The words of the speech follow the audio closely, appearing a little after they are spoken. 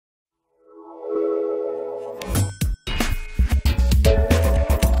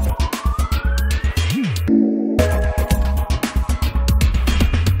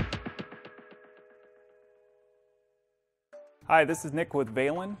Hi, this is Nick with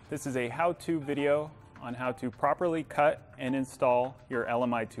Valin. This is a how-to video on how to properly cut and install your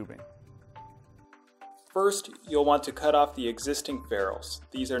LMI tubing. First, you'll want to cut off the existing ferrules.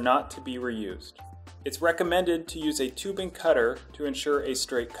 These are not to be reused. It's recommended to use a tubing cutter to ensure a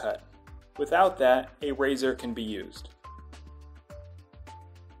straight cut. Without that, a razor can be used.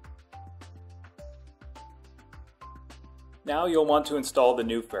 Now you'll want to install the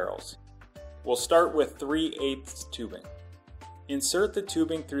new ferrules. We'll start with 3/8 tubing. Insert the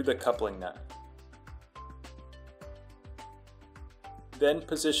tubing through the coupling nut. Then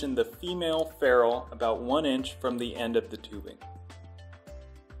position the female ferrule about 1 inch from the end of the tubing.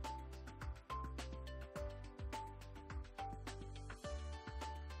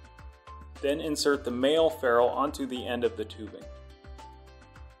 Then insert the male ferrule onto the end of the tubing.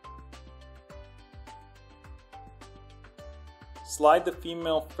 Slide the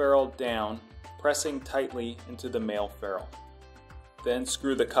female ferrule down, pressing tightly into the male ferrule. Then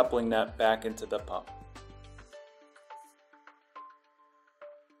screw the coupling nut back into the pump.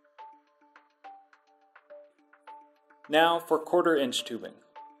 Now for 1/4 inch tubing.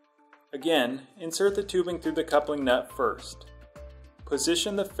 Again, insert the tubing through the coupling nut first.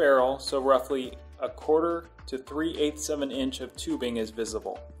 Position the ferrule so roughly 1/4 to 3/8 of an inch of tubing is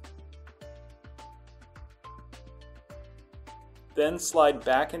visible. Then slide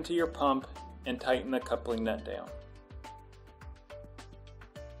back into your pump and tighten the coupling nut down.